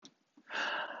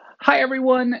Hi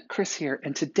everyone, Chris here,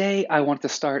 and today I want to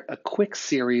start a quick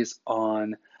series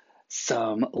on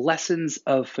some lessons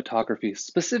of photography,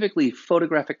 specifically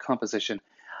photographic composition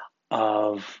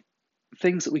of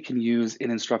things that we can use in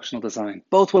instructional design,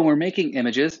 both when we're making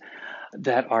images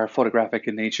that are photographic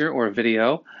in nature or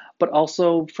video, but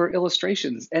also for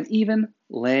illustrations and even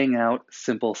laying out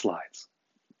simple slides.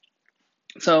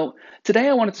 So today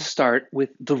I wanted to start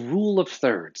with the rule of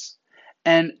thirds.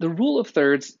 And the rule of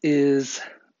thirds is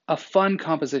a fun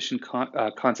composition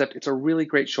concept. It's a really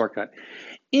great shortcut.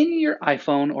 In your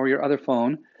iPhone or your other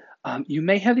phone, you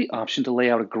may have the option to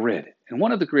lay out a grid. And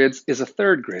one of the grids is a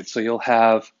third grid. So you'll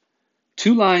have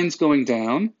two lines going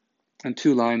down and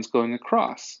two lines going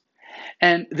across.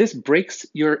 And this breaks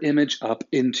your image up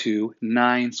into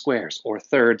 9 squares, or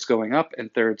thirds going up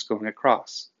and thirds going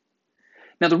across.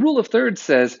 Now, the rule of thirds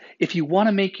says if you want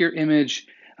to make your image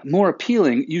more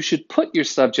appealing, you should put your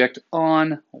subject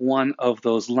on one of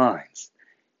those lines.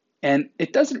 And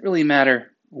it doesn't really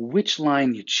matter which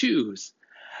line you choose.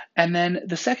 And then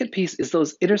the second piece is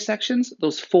those intersections,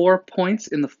 those 4 points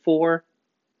in the 4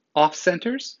 off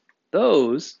centers.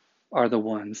 Those are the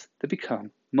ones that become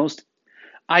most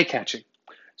eye-catching.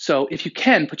 So if you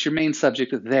can, put your main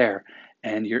subject there,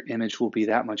 and your image will be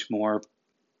that much more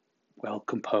well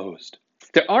composed.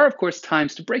 There are, of course,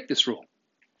 times to break this rule.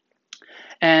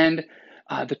 And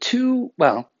the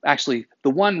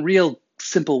one real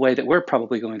simple way that we're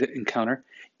probably going to encounter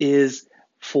is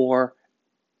for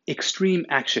extreme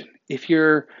action. If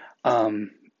you're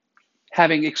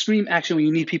having extreme action where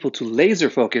you need people to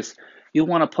laser focus, you'll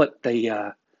want to put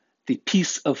the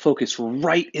piece of focus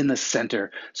right in the center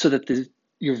so that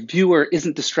your viewer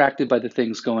isn't distracted by the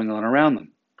things going on around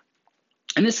them.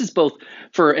 And this is both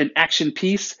for an action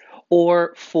piece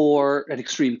or for an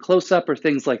extreme close-up or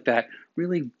things like that,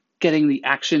 really getting the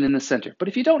action in the center. But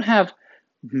if you don't have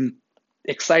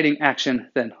exciting action,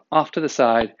 then off to the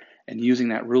side and using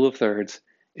that rule of thirds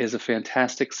is a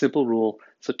fantastic, simple rule.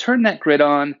 So turn that grid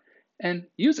on and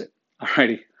use it.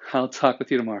 Alrighty, I'll talk with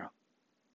you tomorrow.